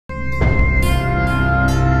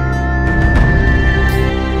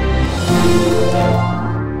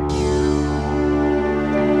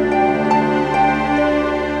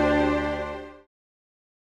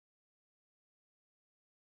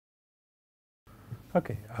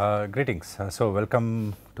Okay, greetings. So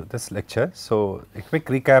welcome to this lecture. So a quick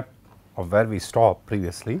recap of where we stopped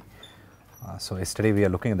previously. So yesterday we are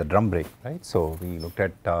looking at the drum brake, right? So we looked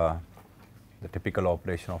at the typical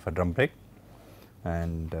operation of a drum brake,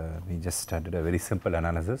 and we just did a very simple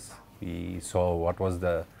analysis. We saw what was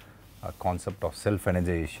the concept of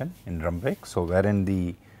self-energization in drum brake. So wherein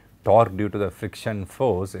the torque due to the friction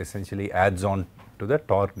force essentially adds on to the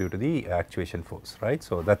torque due to the actuation force, right?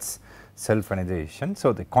 So that's self-energization.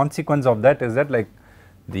 So the consequence of that is that like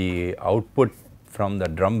the output from the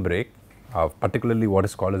drum brake, particularly what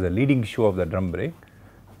is called as the leading shoe of the drum brake,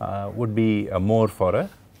 would be more for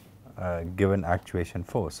a given actuation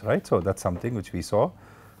force, right? So that's something which we saw,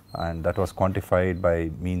 and that was quantified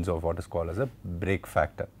by means of what is called as a brake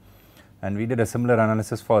factor. And we did a similar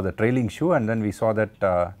analysis for the trailing shoe, and then we saw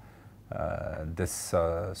that this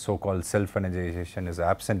so-called self-energization is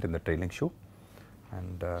absent in the trailing shoe,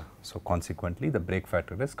 and so consequently the brake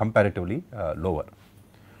factor is comparatively lower,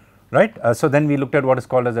 right. So then we looked at what is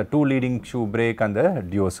called as a two leading shoe brake and the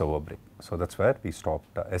duo servo brake. So that's where we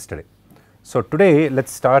stopped yesterday. So today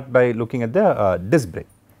let's start by looking at the disc brake.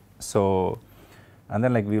 So and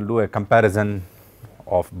then like we will do a comparison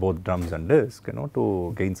of both drums and disc,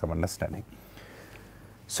 to gain some understanding.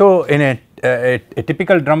 So in a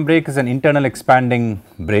typical drum brake is an internal expanding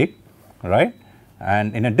brake, right?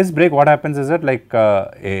 And in a disc brake what happens is that like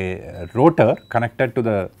a rotor connected to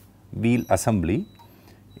the wheel assembly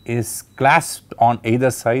is clasped on either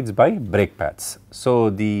sides by brake pads. So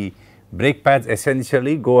the brake pads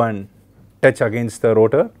essentially go and touch against the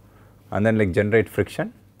rotor and then like generate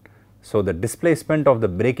friction. So the displacement of the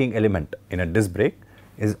braking element in a disc brake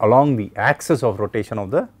is along the axis of rotation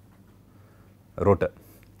of the rotor,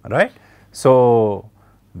 right. So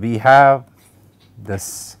we have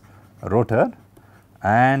this rotor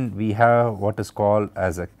and we have what is called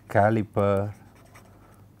as a caliper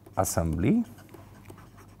assembly.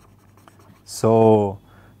 So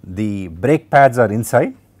the brake pads are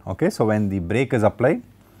inside, okay. So when the brake is applied,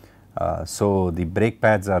 so the brake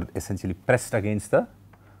pads are essentially pressed against the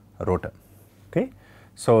rotor, okay.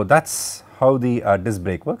 So that's how the disc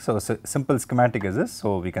brake works. So simple schematic is this.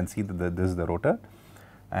 So we can see that this is the rotor,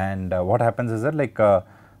 and what happens is that like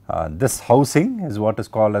this housing is what is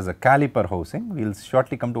called as a caliper housing. We will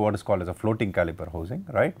shortly come to what is called as a floating caliper housing,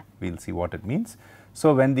 right. We will see what it means.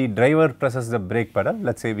 So when the driver presses the brake pedal,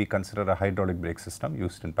 let us say we consider a hydraulic brake system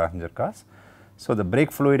used in passenger cars. So the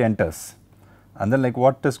brake fluid enters, and then like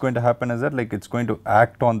what is going to happen is that like it is going to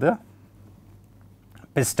act on the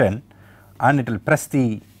piston and it will press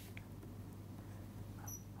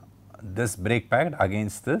this brake pad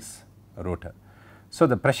against this rotor. So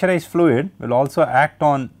the pressurized fluid will also act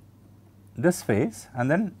on this face and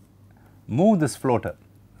then move this floater,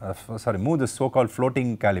 move this so called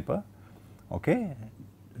floating caliper, okay,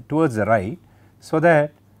 towards the right, so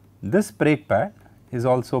that this brake pad is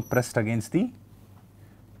also pressed against the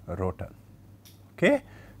rotor, okay.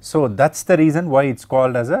 So that is the reason why it is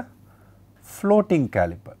called as a floating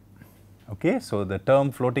caliper, okay. So the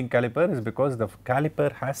term floating caliper is because the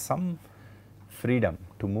caliper has some freedom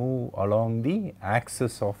to move along the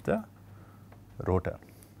axis of the rotor,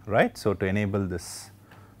 right. So to enable this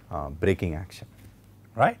braking action,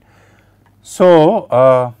 right.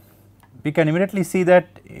 So we can immediately see that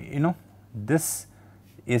this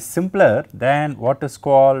is simpler than what is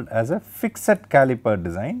called as a fixed caliper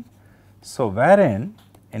design. So wherein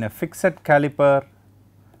in a fixed caliper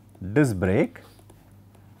disc brake,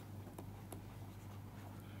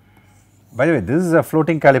 by the way this is a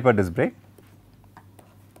floating caliper disc brake.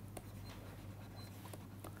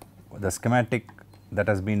 The schematic that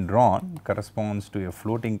has been drawn corresponds to a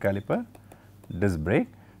floating caliper disc brake.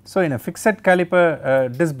 So in a fixed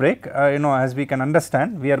caliper disc brake, as we can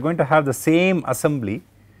understand, we are going to have the same assembly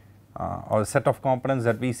or set of components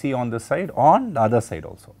that we see on this side on the other side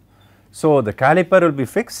also. So the caliper will be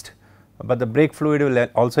fixed, but the brake fluid will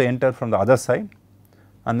also enter from the other side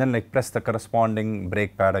and then like press the corresponding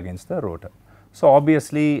brake pad against the rotor. So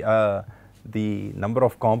obviously the number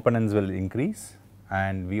of components will increase,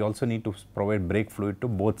 and we also need to provide brake fluid to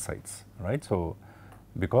both sides, right. So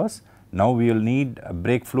because now we will need a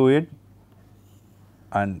brake fluid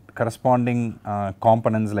and corresponding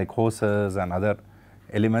components like hoses and other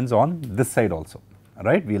elements on this side also,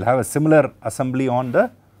 right. We will have a similar assembly on the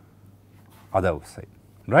other side,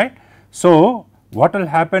 right. So what will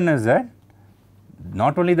happen is that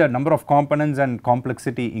not only the number of components and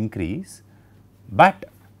complexity increase, but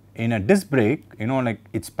in a disc brake, like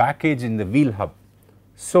it is packaged in the wheel hub.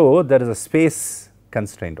 So there is a space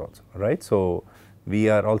constraint also, right. So we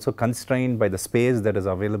are also constrained by the space that is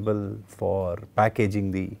available for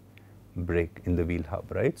packaging the brake in the wheel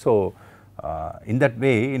hub, right. So, in that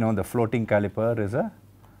way, the floating caliper is a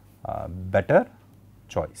better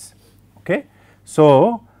choice. Okay.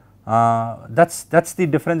 So, that's the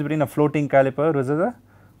difference between a floating caliper versus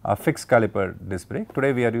a fixed caliper disc brake.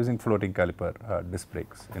 Today we are using floating caliper disc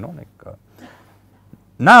brakes,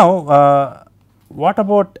 Now, what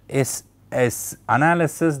about is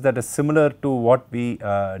analysis that is similar to what we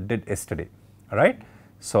did yesterday, right.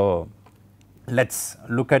 So, let us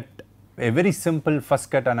look at a very simple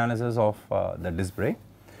first cut analysis of the disc brake.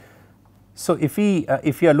 So, if we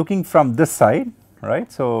are looking from this side,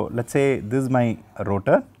 right. So, let us say this is my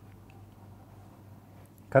rotor,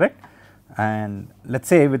 correct, and let us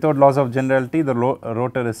say without loss of generality the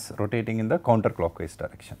rotor is rotating in the counterclockwise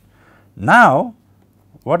direction. Now,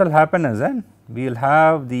 what will happen is that we will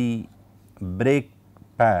have the brake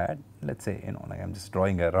pad, let us say like I am just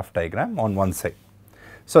drawing a rough diagram on one side.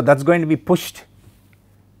 So, that is going to be pushed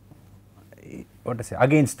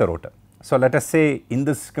against the rotor. So, let us say in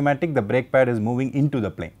this schematic the brake pad is moving into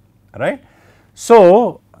the plane, right.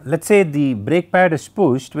 So, let us say the brake pad is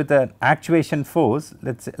pushed with an actuation force,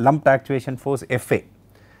 let us say lumped actuation force Fa.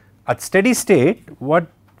 At steady state, what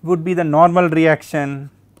would be the normal reaction?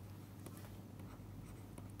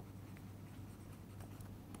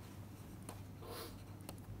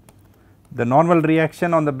 The normal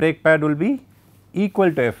reaction on the brake pad will be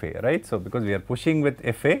equal to Fa, right. So, because we are pushing with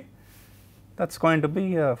Fa, that is going to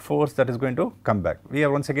be a force that is going to come back. We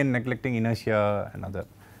are once again neglecting inertia and other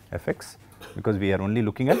effects, because we are only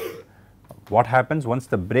looking at what happens once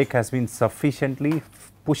the brake has been sufficiently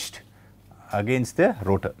pushed against the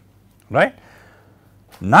rotor, right.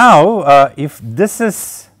 Now, if this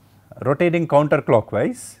is rotating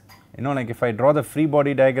counterclockwise, like if I draw the free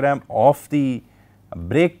body diagram of the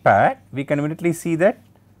brake pad, we can immediately see that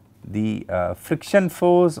the friction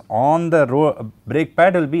force on the brake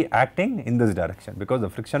pad will be acting in this direction, because the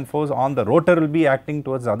friction force on the rotor will be acting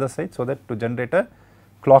towards the other side, so that to generate a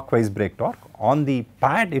clockwise brake torque. On the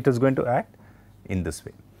pad it is going to act in this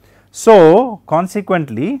way. So,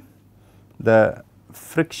 consequently the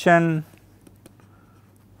friction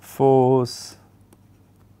force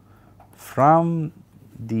from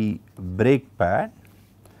the brake pad,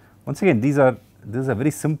 once again this is a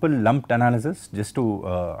very simple lumped analysis just to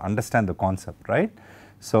understand the concept, right.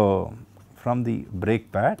 So, from the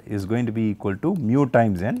brake pad is going to be equal to mu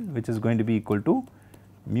times n, which is going to be equal to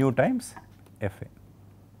mu times Fa.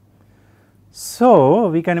 So,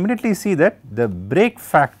 we can immediately see that the brake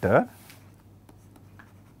factor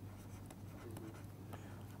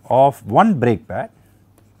of one brake pad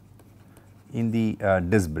in the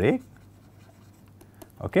disc brake,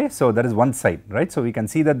 okay. So, that is one side, right. So, we can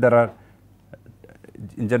see that there are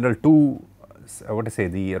in general two, what to say,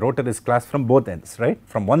 the rotor is classed from both ends, right,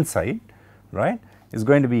 from one side, right, is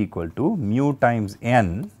going to be equal to mu times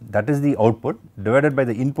n, that is the output, divided by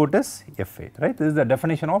the input is Fa, right. This is the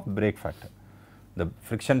definition of brake factor, the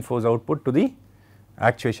friction force output to the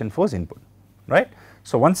actuation force input, right.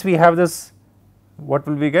 So, once we have this, what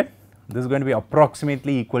will we get? This is going to be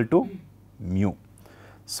approximately equal to mu.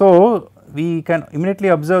 So, we can immediately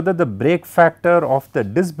observe that the brake factor of the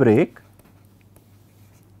disc brake,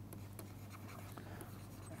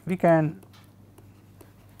 we can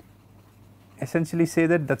essentially say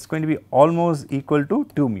that that is going to be almost equal to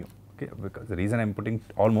 2 mu, okay, because the reason I am putting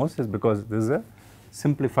almost is because this is a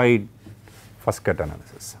simplified first cut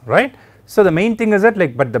analysis, right. So, the main thing is that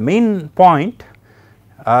but the main point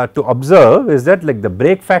to observe is that the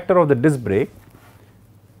brake factor of the disc brake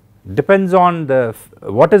depends on the,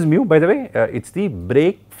 what is mu by the way, it is the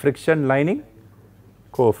brake friction lining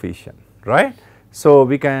coefficient, right. So,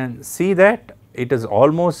 we can see that it is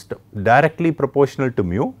almost directly proportional to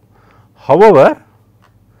mu. However,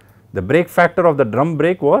 the brake factor of the drum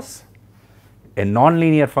brake was a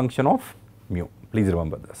non-linear function of mu, please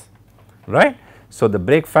remember this, right. So, the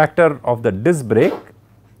brake factor of the disc brake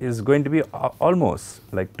is going to be almost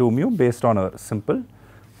like 2 mu based on a simple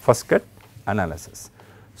first cut analysis.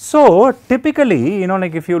 So, typically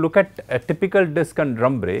if you look at a typical disc and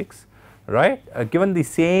drum brakes, right, given the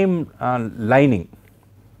same lining,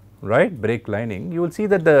 right, brake lining, you will see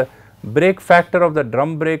that the brake factor of the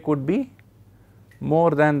drum brake would be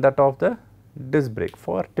more than that of the disc brake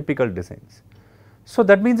for typical designs. So,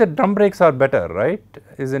 that means that drum brakes are better, right,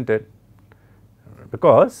 is not it,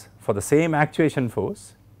 because for the same actuation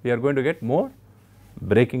force we are going to get more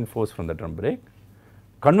braking force from the drum brake.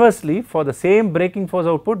 Conversely, for the same braking force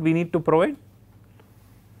output we need to provide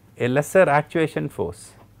a lesser actuation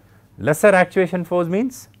force. Lesser actuation force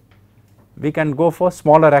means we can go for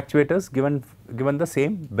smaller actuators given the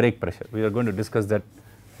same brake pressure. We are going to discuss that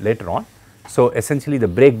later on. So essentially the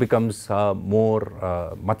brake becomes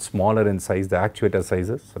much smaller in size, the actuator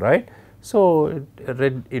sizes, right. So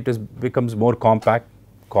becomes more compact,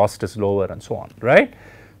 cost is lower and so on, right.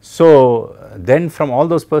 So then from all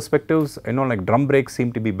those perspectives, like drum brakes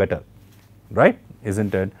seem to be better, right,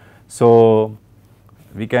 isn't it. So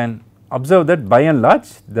we can observe that by and large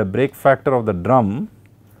the brake factor of the drum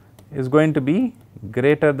is going to be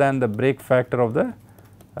greater than the brake factor of the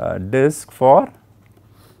disc for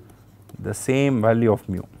the same value of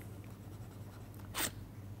mu,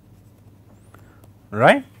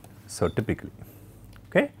 right. So typically,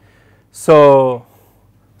 okay. So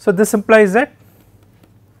this implies that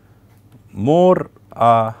more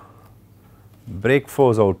brake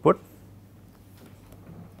force output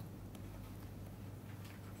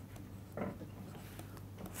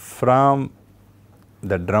from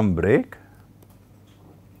the drum brake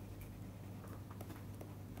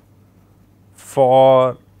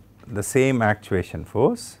for the same actuation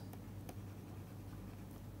force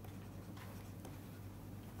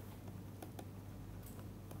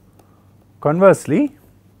conversely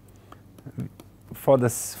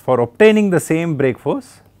for obtaining the same brake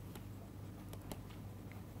force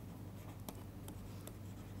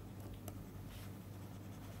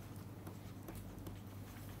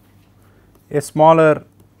a smaller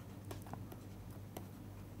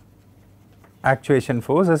actuation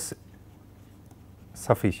force is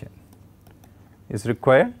sufficient, is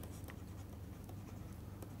required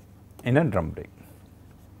in a drum brake.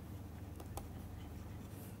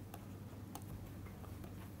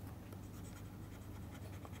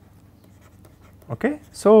 Okay.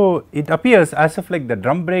 So it appears as if like the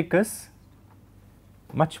drum brake is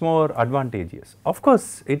much more advantageous. Of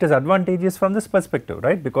course, it is advantageous from this perspective,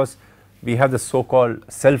 right, because we have the so called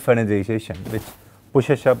self energization which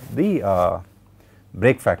pushes up the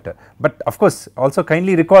brake factor. But of course, also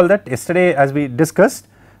kindly recall that yesterday as we discussed,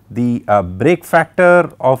 the brake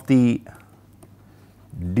factor of the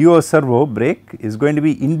duo servo brake is going to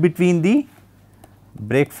be in between the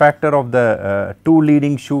brake factor of the two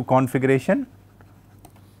leading shoe configuration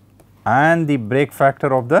and the brake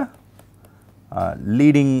factor of the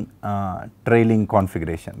leading trailing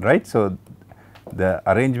configuration, right. So the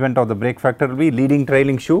arrangement of the brake factor will be leading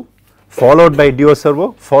trailing shoe followed by duo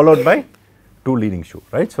servo followed by two leading shoe,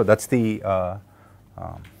 right. So that is the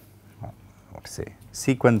what to say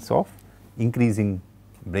sequence of increasing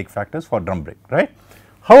brake factors for drum brake, right.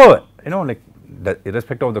 However, like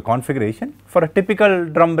irrespective of the configuration, for a typical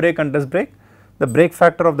drum brake and disc brake, the brake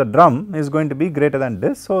factor of the drum is going to be greater than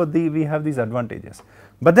disc. So we have these advantages,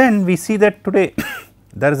 but then we see that today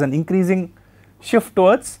there is an increasing shift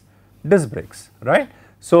towards disc brakes, right.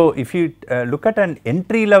 So if you look at an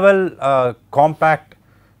entry level compact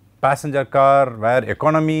passenger car where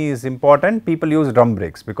economy is important, people use drum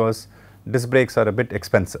brakes because disc brakes are a bit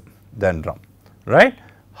expensive than drum, right.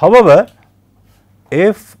 However,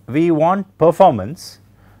 if we want performance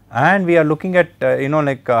and we are looking at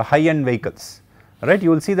like high end vehicles, right, you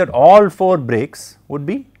will see that all 4 brakes would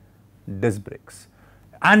be disc brakes,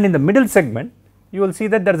 and in the middle segment you will see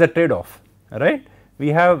that there is a trade off, right. We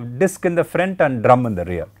have disc in the front and drum in the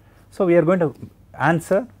rear. So we are going to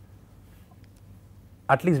answer,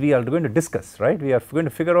 at least we are going to discuss, right, we are going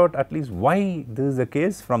to figure out at least why this is the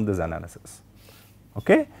case from this analysis,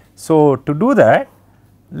 okay. So to do that,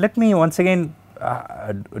 let me once again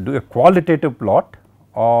do a qualitative plot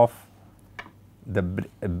of the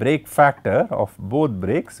brake factor of both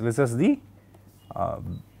brakes versus the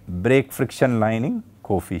brake friction lining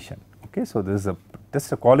coefficient, okay. So this is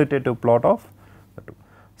just a qualitative plot of the two.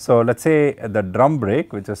 So let us say the drum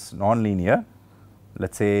brake which is non-linear, let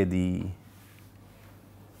us say the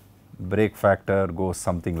brake factor goes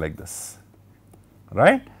something like this,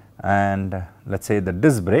 right, and let us say the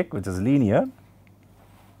disc brake which is linear,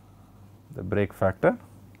 the brake factor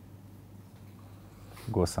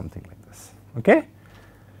goes something like this, okay.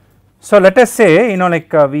 So let us say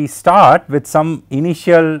like we start with some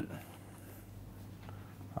initial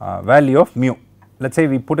value of mu, let us say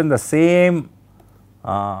we put in the same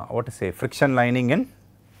what to say friction lining in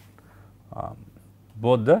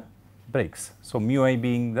both the brakes. So mu I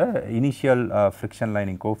being the initial friction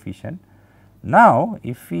lining coefficient. Now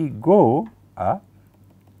if we go up,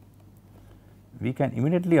 we can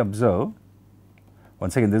immediately observe,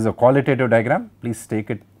 once again this is a qualitative diagram, please take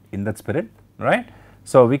it in that spirit, right.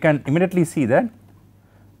 So we can immediately see that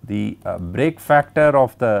the brake factor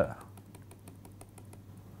of the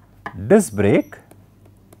disc brake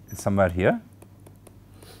is somewhere here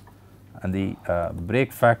and the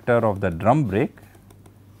brake factor of the drum brake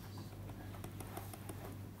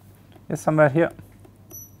is somewhere here.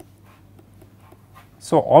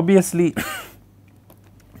 So, obviously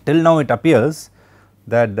till now it appears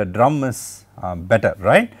that the drum is better,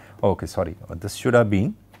 right. Okay, sorry, this should have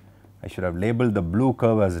been, I should have labeled the blue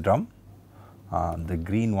curve as drum, the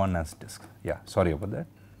green one as disk. Yeah, sorry about that,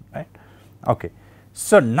 right. Okay.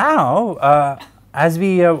 So, now as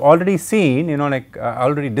we have already seen, like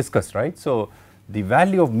already discussed, right. So, the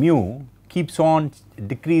value of mu keeps on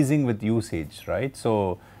decreasing with usage, right.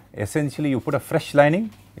 So, essentially you put a fresh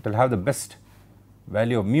lining, it will have the best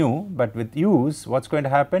value of mu, but with use what is going to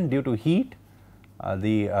happen due to heat,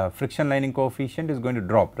 the friction lining coefficient is going to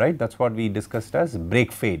drop, right. That is what we discussed as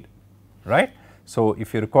break fade, right. So,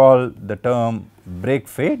 if you recall the term break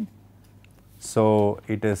fade, so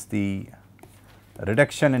it is the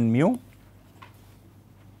reduction in mu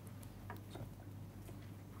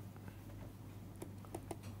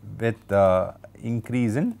with the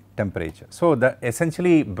increase in temperature. So, the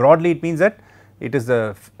essentially broadly it means that it is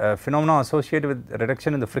the phenomenon associated with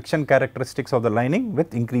reduction in the friction characteristics of the lining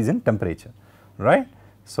with increase in temperature, right.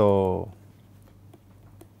 So,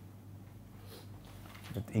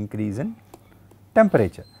 with increase in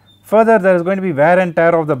temperature. Further, there is going to be wear and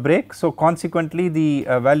tear of the brake. So, consequently the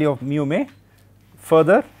value of mu may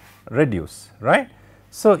further reduce, right.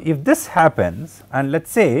 So, if this happens, and let us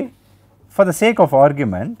say for the sake of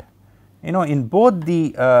argument, in both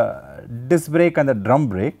the disc brake and the drum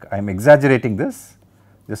brake, I am exaggerating this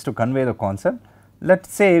just to convey the concept. Let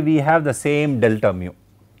us say we have the same delta mu,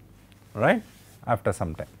 right, after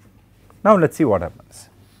some time. Now, let us see what happens,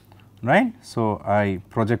 right. So, I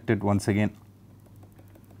project it once again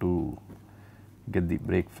to get the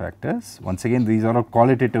brake factors. Once again these are all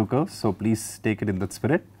qualitative curves, so please take it in that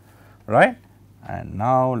spirit, right. And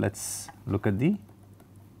now, let us look at the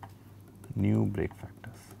new brake factors.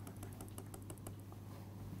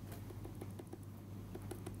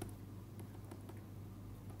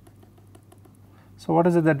 So, what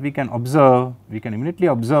is it that we can observe? We can immediately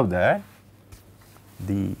observe that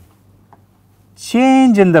the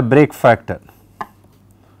change in the brake factor,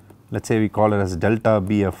 let us say we call it as delta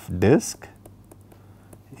B of disc,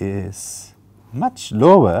 is much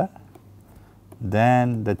lower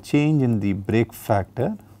than the change in the brake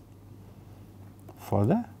factor for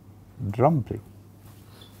the drum brake,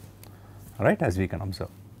 right, as we can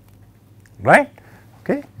observe, right.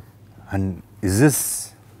 Okay. And is this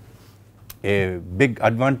a big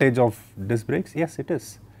advantage of disc brakes? Yes, it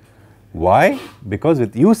is. Why? Because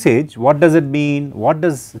with usage, what does it mean? What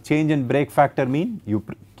does change in brake factor mean? You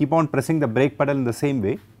keep on pressing the brake pedal in the same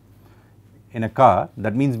way in a car,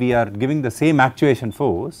 that means we are giving the same actuation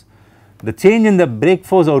force. The change in the brake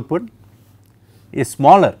force output is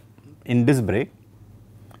smaller in disc brake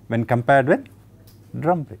when compared with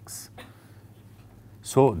drum brakes.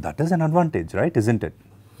 So, that is an advantage, right, is not it?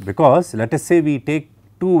 Because let us say we take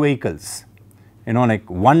two vehicles, like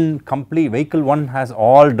one complete vehicle 1 has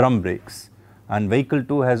all drum brakes and vehicle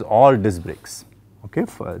 2 has all disc brakes, okay,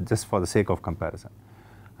 just for the sake of comparison.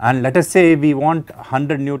 And let us say we want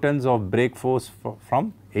 100 newtons of brake force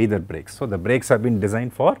from either brakes. So, the brakes have been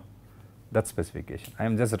designed for that specification. I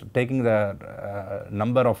am just taking the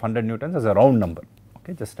number of 100 newtons as a round number,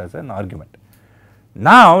 okay, just as an argument.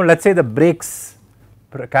 Now, let us say the brakes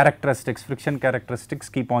characteristics, friction characteristics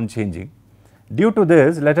keep on changing. Due to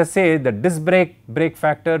this, let us say the disc brake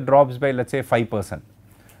factor drops by, let us say 5%.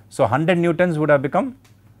 So, 100 newtons would have become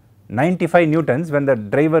 95 newtons when the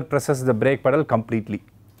driver presses the brake pedal completely,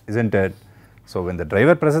 is not it? So, when the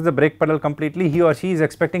driver presses the brake pedal completely, he or she is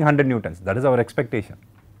expecting 100 newtons, that is our expectation,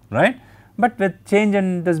 right. But with change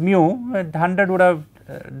in this mu, 100 would have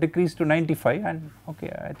decreased to 95, and okay,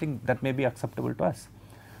 I think that may be acceptable to us.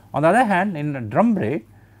 On the other hand, in a drum brake,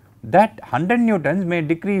 that 100 newtons may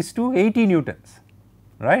decrease to 80 newtons,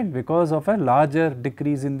 right, because of a larger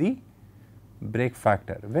decrease in the brake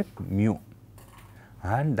factor with mu,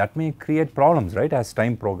 and that may create problems, right, as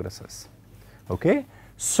time progresses, okay.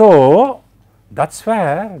 So, that is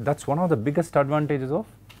where, that is one of the biggest advantages of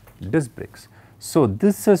disc brakes. So,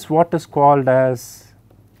 this is what is called as,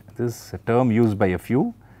 this term used by a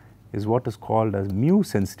few is what is called as mu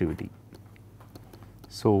sensitivity.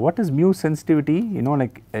 So, what is mu sensitivity?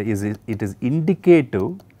 Like it is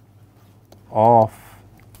indicative of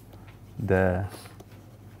the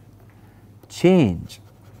change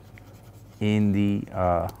in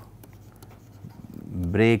the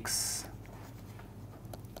brakes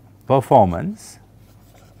performance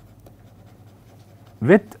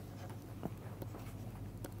with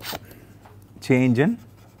change in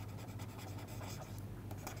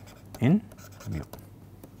mu,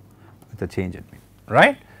 with the change in mu,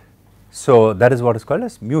 right. So, that is what is called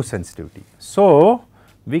as mu sensitivity. So,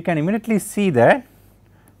 we can immediately see that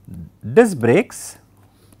disc brakes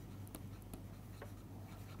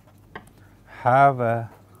have a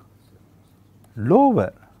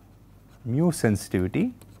lower mu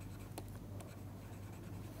sensitivity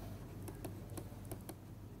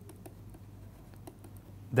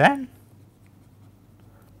than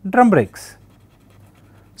drum brakes.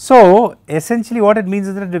 So, essentially what it means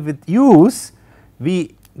is that with use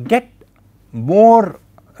we get more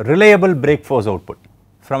reliable brake force output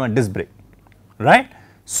from a disc brake, right.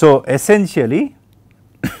 So, essentially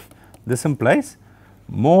this implies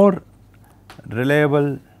more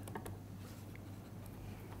reliable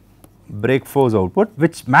brake force output,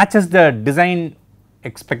 which matches the design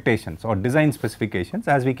expectations or design specifications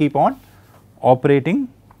as we keep on operating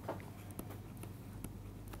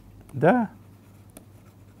the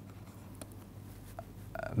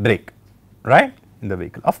brake, right, in the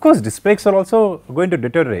vehicle. Of course, disc brakes are also going to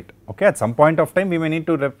deteriorate, okay. At some point of time we may need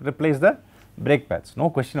to replace the brake pads, no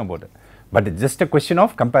question about it, but it is just a question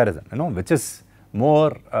of comparison, which is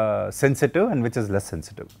more sensitive and which is less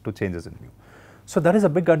sensitive to changes in mu. So, that is a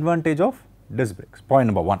big advantage of disc brakes, point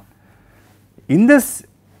number 1. In this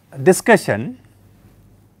discussion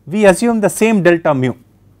we assume the same delta mu,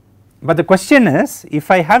 but the question is, if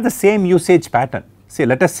I have the same usage pattern, say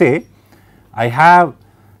let us say I have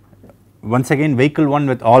once again vehicle 1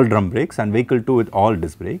 with all drum brakes and vehicle 2 with all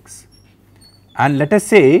disc brakes, and let us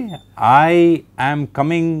say I am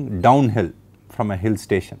coming downhill from a hill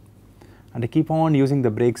station and I keep on using the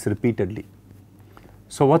brakes repeatedly.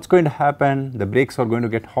 So, what is going to happen? The brakes are going to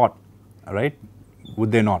get hot, right,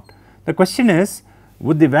 would they not? The question is,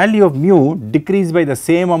 would the value of mu decrease by the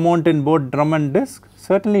same amount in both drum and disc?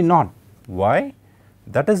 Certainly not. Why?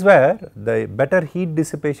 That is where the better heat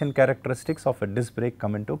dissipation characteristics of a disc brake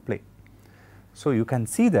come into play. So, you can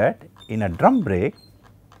see that in a drum brake,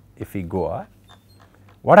 if we go on,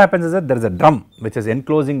 what happens is that there is a drum which is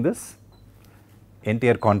enclosing this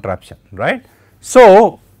entire contraption, right.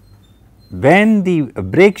 So, when the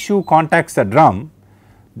brake shoe contacts the drum,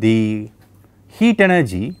 the heat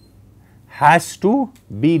energy has to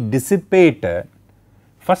be dissipated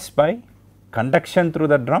first by conduction through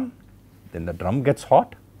the drum, then the drum gets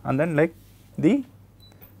hot and then like it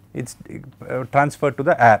is transferred to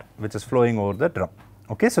the air which is flowing over the drum,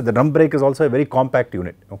 okay. So, the drum brake is also a very compact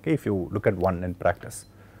unit, okay, if you look at one in practice,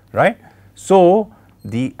 right. So,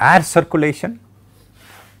 the air circulation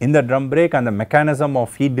in the drum brake and the mechanism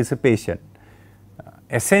of heat dissipation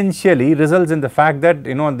essentially results in the fact that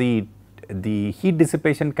the heat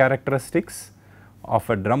dissipation characteristics of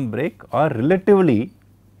a drum brake are relatively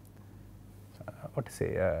what to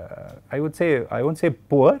say, I won't say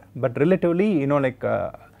poor, but relatively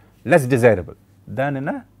less desirable than in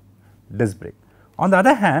a disc brake. On the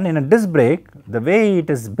other hand, in a disc brake, the way it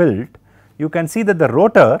is built, you can see that the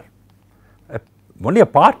rotor, only a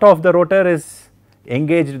part of the rotor is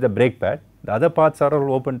engaged with the brake pad, the other parts are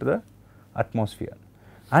all open to the atmosphere.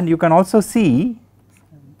 And you can also see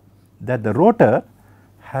that the rotor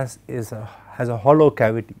has a hollow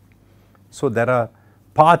cavity. So, there are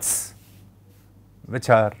parts which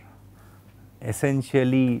are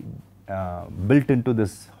essentially built into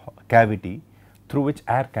this cavity through which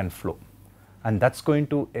air can flow, and that is going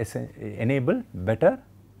to enable better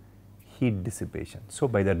heat dissipation. So,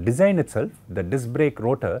 by the design itself, the disc brake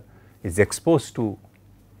rotor is exposed to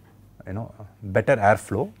better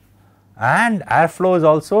airflow, and airflow is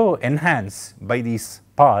also enhanced by these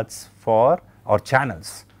parts for or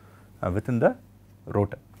channels within the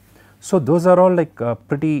rotor. So, those are all like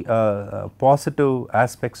pretty positive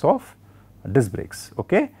aspects of disc brakes,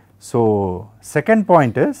 okay. So, second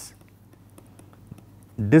point is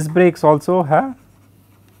disc brakes also have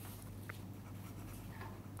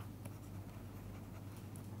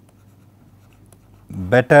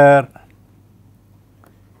better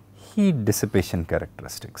heat dissipation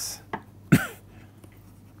characteristics.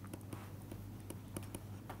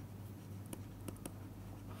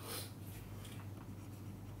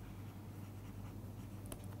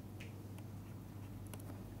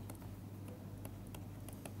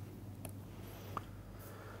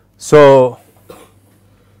 So,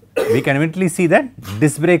 we can immediately see that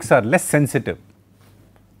disc brakes are less sensitive,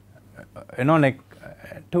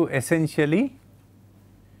 to essentially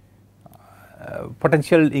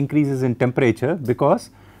potential increases in temperature,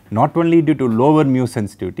 because not only due to lower mu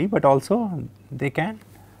sensitivity, but also they can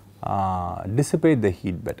dissipate the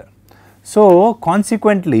heat better. So,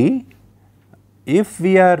 consequently, if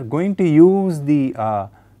we are going to use the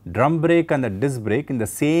drum brake and the disc brake in the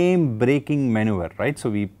same braking maneuver, right. So,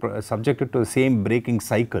 we subject it to the same braking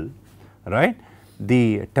cycle, right.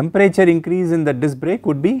 The temperature increase in the disc brake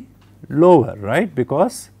would be lower, right,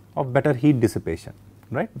 because of better heat dissipation,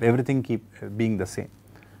 right, everything keep being the same,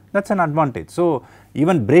 that is an advantage. So,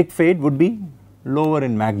 even brake fade would be lower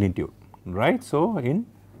in magnitude, right. So, in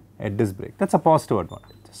a disc brake, that is a positive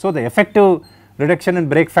advantage. So, the effective reduction in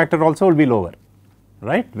brake factor also will be lower,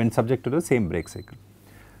 right, when subject to the same brake cycle.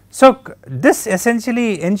 So, this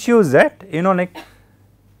essentially ensures that like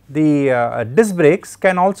the disc brakes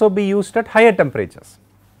can also be used at higher temperatures.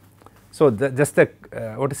 So, just the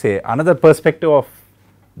what to say, another perspective of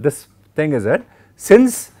this thing is that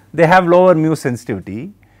since they have lower mu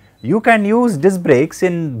sensitivity, you can use disc brakes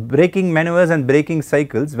in braking maneuvers and braking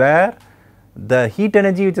cycles where the heat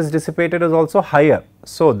energy which is dissipated is also higher.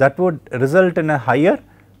 So, that would result in a higher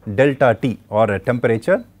delta T or a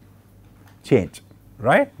temperature change,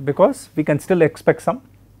 right, because we can still expect some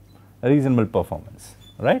reasonable performance,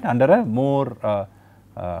 right, under a more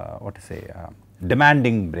what to say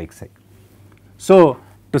demanding brake cycle. So,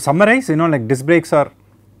 to summarize, like disc brakes are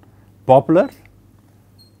popular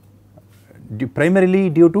primarily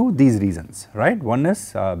due to these reasons, right. One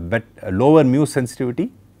is lower mu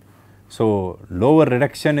sensitivity. So, lower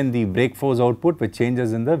reduction in the brake force output which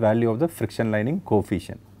changes in the value of the friction lining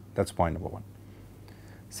coefficient, that is point number 1.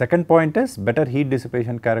 Second point is better heat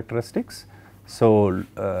dissipation characteristics. So,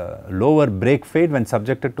 lower brake fade when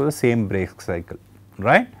subjected to the same brake cycle,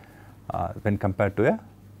 right, when compared to a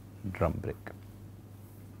drum brake.